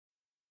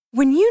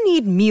When you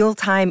need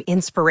mealtime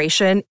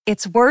inspiration,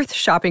 it's worth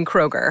shopping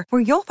Kroger,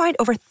 where you'll find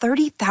over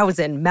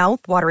 30,000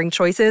 mouth-watering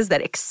choices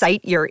that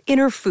excite your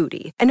inner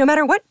foodie. And no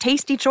matter what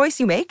tasty choice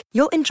you make,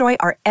 you'll enjoy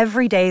our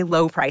everyday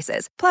low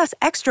prices, plus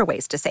extra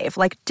ways to save,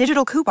 like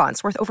digital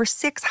coupons worth over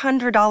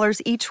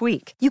 $600 each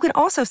week. You can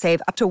also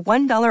save up to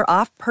 $1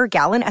 off per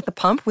gallon at the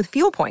pump with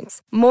fuel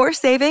points. More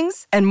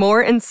savings and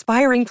more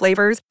inspiring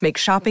flavors make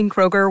shopping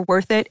Kroger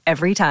worth it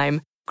every time.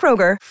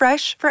 Kroger,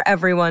 fresh for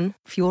everyone.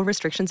 Fuel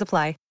restrictions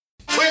apply.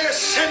 We're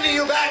sending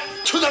you back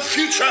to the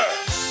future!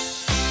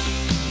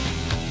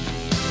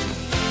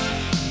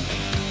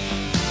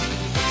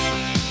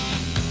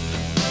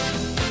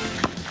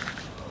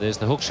 There's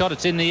the hook shot,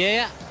 it's in the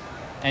air,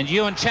 and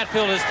Ewan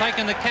Chatfield has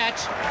taken the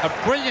catch.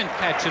 A brilliant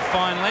catch at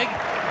fine leg.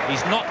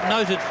 He's not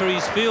noted for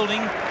his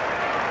fielding,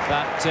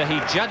 but he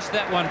judged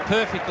that one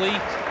perfectly.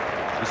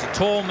 He's a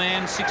tall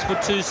man,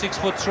 6'2",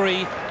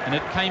 6'3", and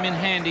it came in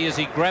handy as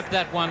he grabbed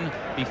that one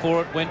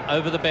before it went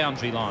over the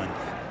boundary line.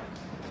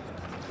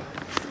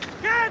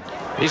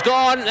 He's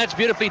gone. That's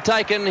beautifully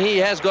taken. He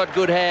has got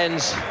good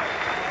hands.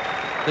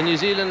 The New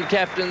Zealand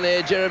captain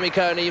there, Jeremy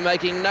Coney,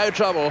 making no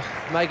trouble,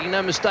 making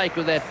no mistake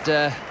with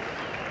that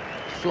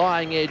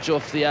flying edge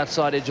off the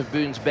outside edge of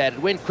Boone's bat.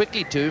 It went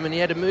quickly to him and he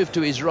had to move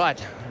to his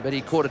right, but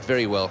he caught it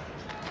very well.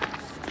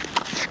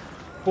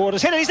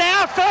 Borders hit it. He's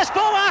out. First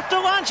ball after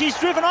lunch. He's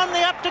driven on the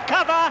up to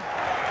cover.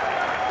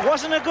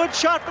 Wasn't a good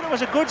shot, but it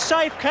was a good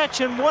safe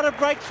catch, and what a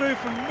breakthrough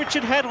from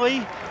Richard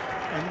Hadlee.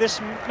 And this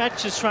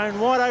match is thrown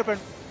wide open.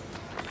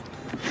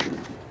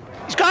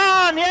 He's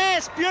gone,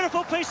 yes,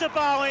 beautiful piece of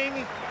bowling.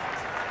 He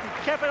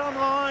kept it on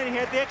line, he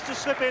had the extra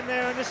slip in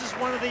there, and this is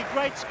one of the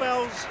great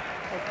spells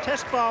of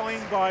test bowling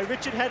by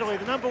Richard Hadlee.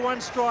 The number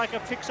one striker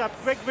picks up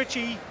Greg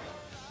Ritchie.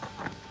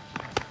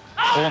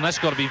 Oh, and that's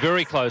got to be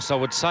very close, I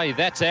would say.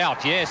 That's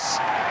out, yes.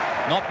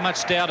 Not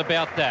much doubt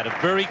about that. A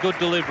very good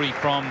delivery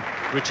from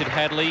Richard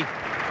Hadlee,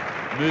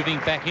 moving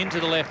back into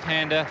the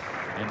left-hander.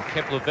 And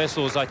Kepler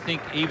Wessels, I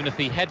think, even if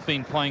he had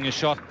been playing a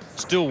shot,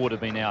 still would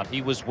have been out.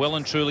 He was well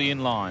and truly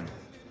in line.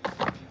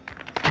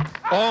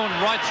 Oh,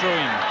 and right through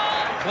him.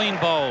 Clean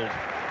bowled.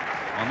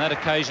 On that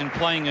occasion,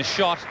 playing a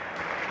shot,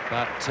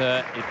 but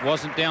it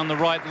wasn't down the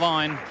right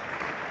line.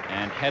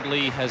 And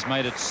Hadlee has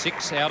made it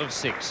 6 out of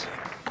 6.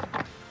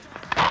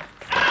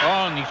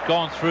 Oh, and he's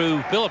gone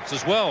through Phillips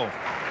as well.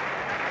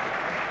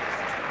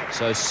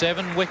 So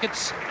 7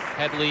 wickets.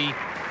 Hadlee,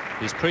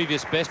 his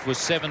previous best was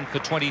 7 for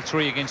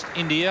 23 against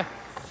India.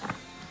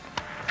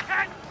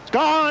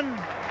 Gone.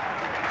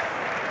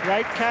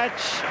 Great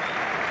catch.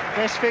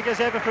 Best figures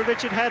ever for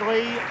Richard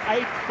Hadlee.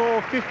 8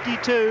 for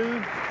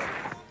 52.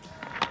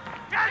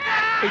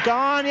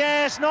 Gone,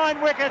 yes, 9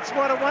 wickets.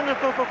 What a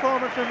wonderful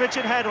performance from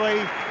Richard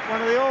Hadlee.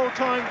 One of the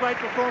all-time great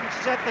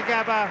performances at the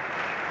Gabba.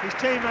 His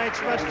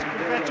teammates must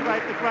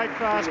congratulate the great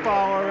fast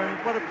bowler,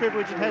 and what a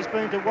privilege it has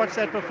been to watch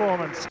that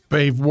performance.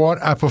 Beav, what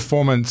a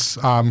performance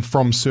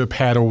from Sir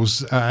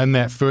Paddles in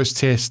that first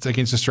test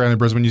against Australia and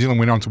Brisbane. New Zealand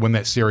went on to win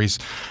that series,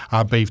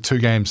 Beav,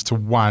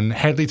 2-1.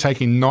 Hadlee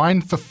taking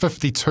 9 for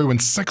 52 and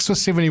 6 for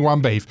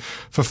 71, Beav,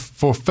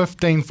 for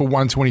 15 for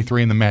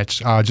 123 in the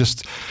match.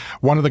 Just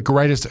one of the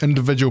greatest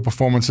individual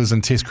performances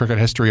in Test cricket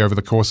history over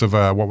the course of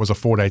what was a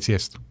 4-day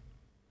test.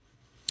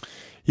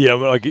 Yeah,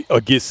 well, I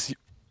guess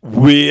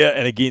where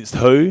and against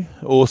who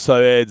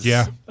also adds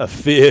a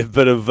fair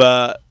bit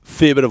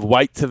of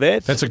weight to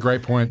that. That's a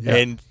great point. Yeah.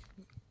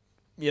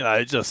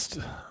 And just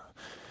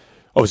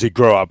obviously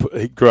grew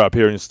up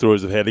hearing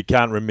stories of how he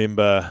can't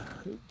remember,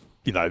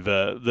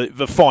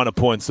 the finer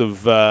points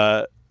of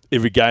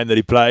every game that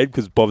he played,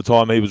 because by the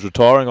time he was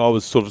retiring, I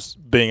was sort of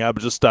being able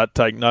to just start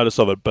taking notice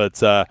of it. But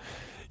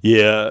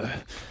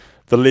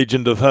the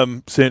legend of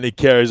him certainly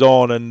carries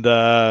on, and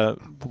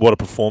what a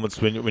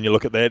performance when you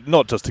look at that.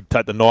 Not just to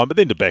take the 9, but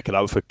then to back it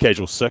up for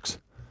casual 6.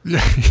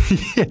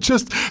 Yeah,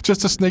 just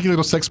a sneaky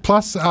little 6.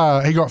 Plus,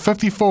 he got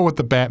 54 with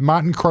the bat.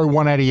 Martin Crowe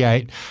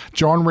 188,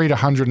 John Reid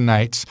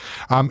 108.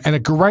 And a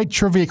great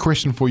trivia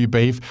question for you,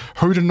 Beav.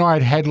 Who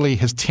denied Hadlee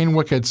his 10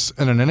 wickets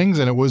in an innings?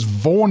 And it was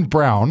Vaughan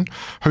Brown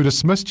who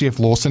dismissed Jeff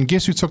Lawson.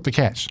 Guess who took the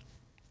catch?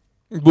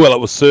 Well, it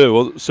was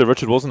Sir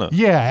Richard, wasn't it?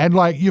 Yeah, and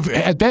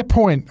at that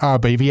point,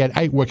 Beav, he had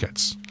 8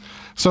 wickets.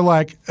 So,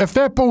 if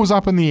that ball was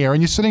up in the air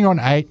and you're sitting on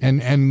 8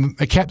 and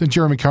the captain,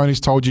 Jeremy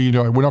Coney's told you,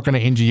 we're not going to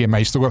end you yet, mate,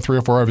 you still got 3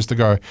 or 4 overs to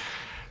go,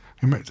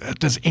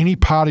 does any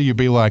part of you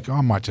be like,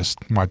 I might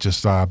just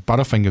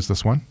butterfingers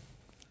this one?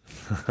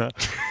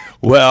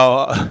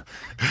 Well,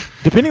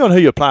 depending on who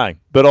you're playing.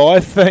 But I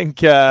think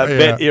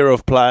that era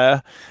of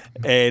player,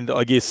 and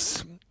I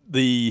guess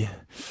the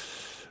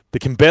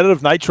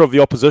competitive nature of the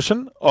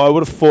opposition, I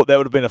would have thought that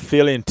would have been a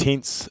fairly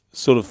intense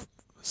sort of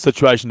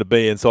situation to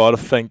be in. So I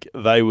think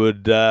they were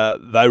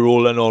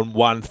all in on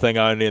one thing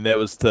only, and that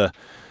was to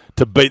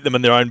beat them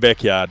in their own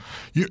backyard.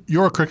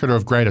 You're a cricketer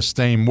of great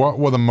esteem. What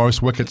were the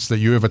most wickets that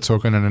you ever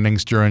took in an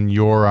innings during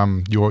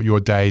your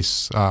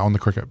days on the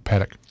cricket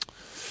paddock?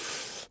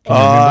 Can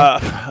you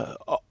remember?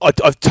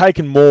 I've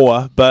taken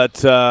more,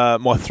 but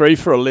my 3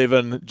 for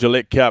 11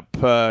 Gillette Cup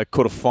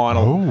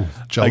quarter-final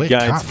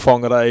against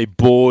Whangarei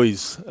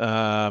boys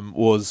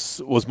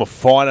was my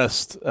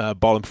finest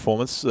bowling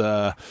performance.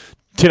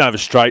 10 over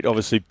straight,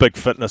 obviously, big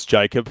fitness,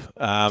 Jacob,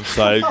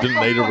 so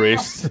didn't need a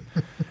rest.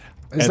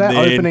 Is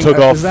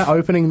that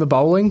opening the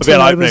bowling?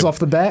 10 overs off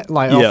the bat,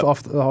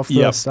 off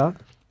the start?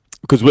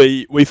 Because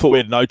we thought we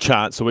had no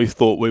chance, so we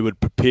thought we would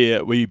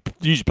prepare. We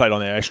usually played on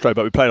the Astro,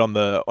 but we played on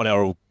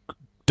our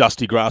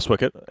dusty grass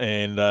wicket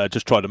and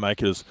just tried to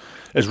make it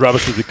as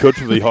rubbish as we could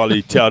for the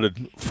highly touted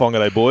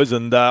Whangarei boys.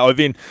 And I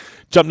then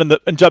jumped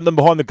in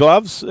behind the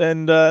gloves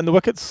and the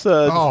wickets.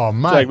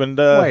 Mate!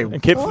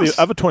 And kept for the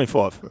other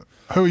 25.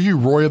 Who are you,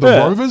 Roy of the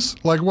Rovers?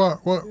 Like what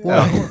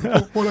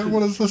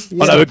is this?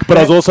 I know, but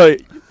I was also.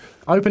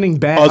 Opening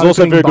bat. I was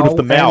also very good with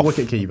the mouth.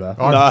 Wicketkeeper.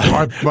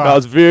 I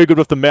was very good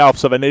with the mouth,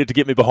 so they needed to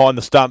get me behind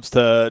the stumps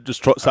to just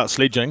start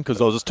sledging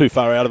because I was just too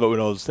far out of it when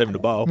I was having to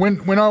bowl.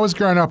 When I was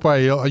growing up,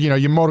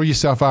 you model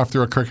yourself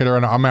after a cricketer,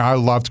 and I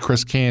loved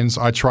Chris Cairns.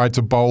 I tried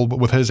to bowl, but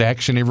with his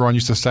action, everyone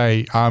used to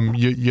say,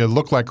 "You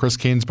look like Chris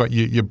Cairns, but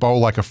you bowl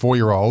like a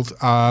 4-year-old."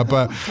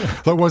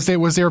 But was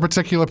there a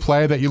particular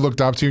player that you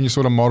looked up to and you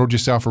sort of modelled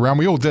yourself around?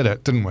 We all did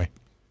it, didn't we?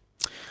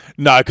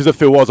 No, because if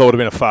there was, I would have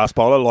been a fast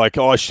bowler. Like,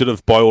 I should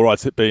have, by all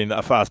rights, been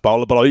a fast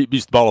bowler, but I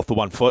used to bowl off the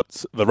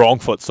wrong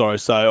foot, sorry.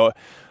 So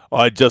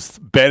I just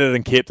batted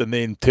and kept and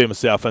then turned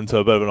myself into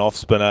a bit of an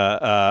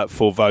off-spinner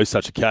for those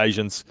such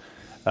occasions.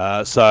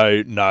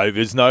 So, no,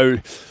 there's no...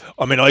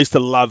 I mean, I used to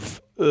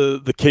love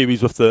the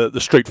Kiwis with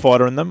the Street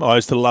Fighter in them. I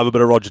used to love a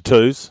bit of Roger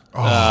Twos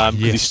because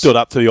he stood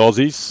up to the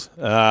Aussies.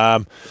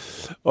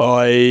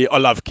 I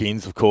love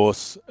Cairns, of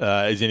course,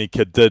 as any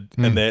kid did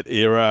in that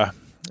era.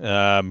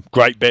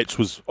 Great batch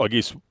was, I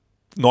guess,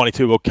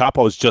 92 World Cup.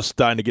 I was just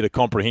starting to get a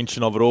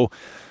comprehension of it all.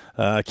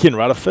 Ken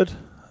Rutherford,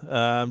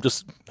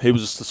 he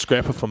was just a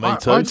scrapper for me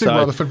too. I did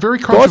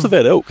Rutherford. Guys of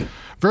that ilk.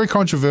 Very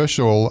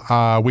controversial.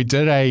 We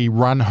did a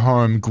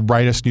run-home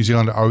greatest New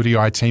Zealand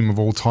ODI team of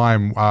all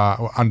time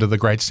under the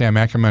great Sam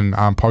Ackerman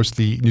post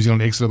the New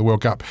Zealand exit of the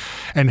World Cup.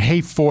 And he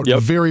fought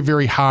very,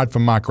 very hard for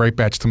Mark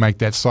Greatbatch to make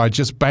that side,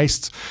 just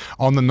based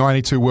on the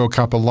 92 World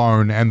Cup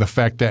alone and the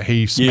fact that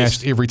he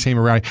smashed every team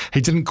around. He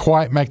didn't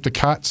quite make the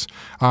cuts.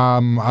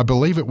 I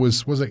believe it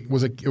was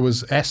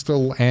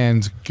Astle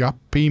and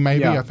Guppy,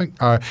 maybe, I think.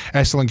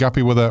 Astle and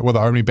Guppy were the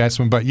only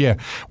batsmen. But yeah,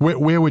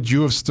 where would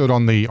you have stood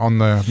on the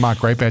Mark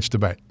Greatbatch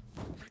debate?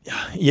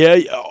 Yeah,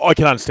 I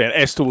can understand.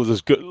 Astle was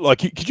as good. Like,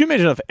 could you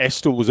imagine if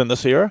Astle was in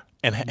this era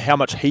and how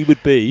much he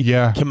would be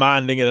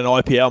commanding in an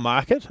IPL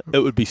market? It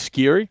would be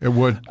scary. It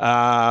would.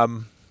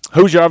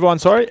 Who was your other one?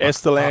 Sorry,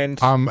 Astle and.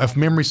 If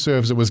memory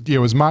serves, it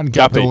was Martin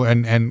Guppy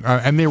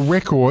and their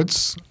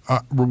records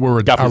are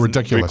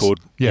ridiculous. Record.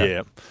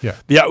 Yeah.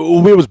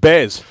 Well, where was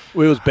Baz?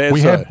 We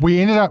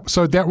ended up.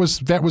 So that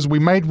was. We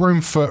made room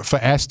for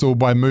Astle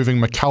by moving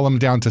McCullum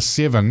down to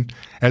 7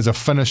 as a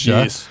finisher.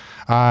 Yes.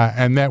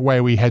 And that way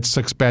we had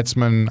 6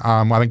 batsmen.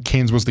 I think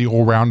Cairns was the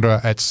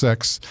all-rounder at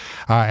 6.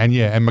 And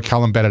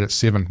McCullum batted at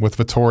 7 with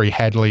Vittori,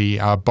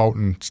 Hadlee,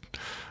 Bolton,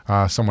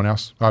 someone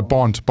else.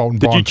 Bolton.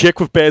 Did you check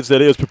with Baz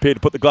that he was prepared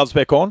to put the gloves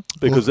back on?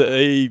 Because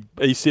he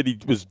said he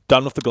was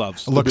done with the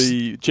gloves. Did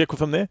we check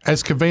with him there?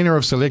 As convener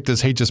of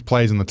selectors, he just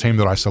plays in the team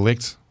that I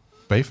select.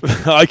 Beef.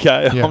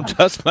 Okay, yeah. I'm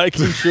just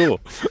making sure.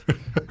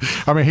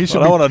 I mean, I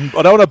don't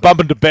want to bump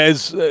into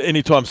Baz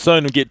anytime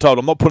soon and get told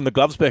I'm not putting the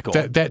gloves back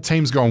on. That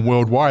team's gone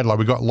worldwide. Like,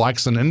 we got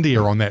likes in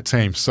India on that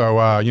team, so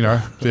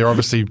they're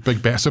obviously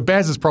big. So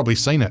Baz has probably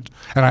seen it,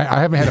 and I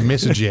haven't had a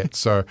message yet.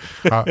 So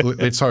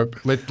let's hope.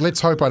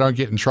 Let's hope I don't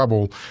get in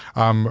trouble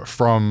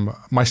from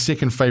my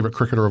second favourite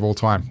cricketer of all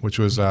time, which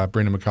was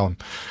Brendan McCullum,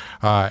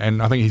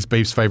 and I think he's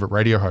Beef's favourite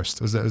radio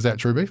host. Is that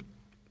true, Beef?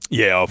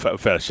 Yeah, I've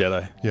had a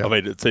shadow. Yeah. I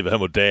mean, it's either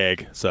him or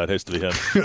Dag, so it has to be him.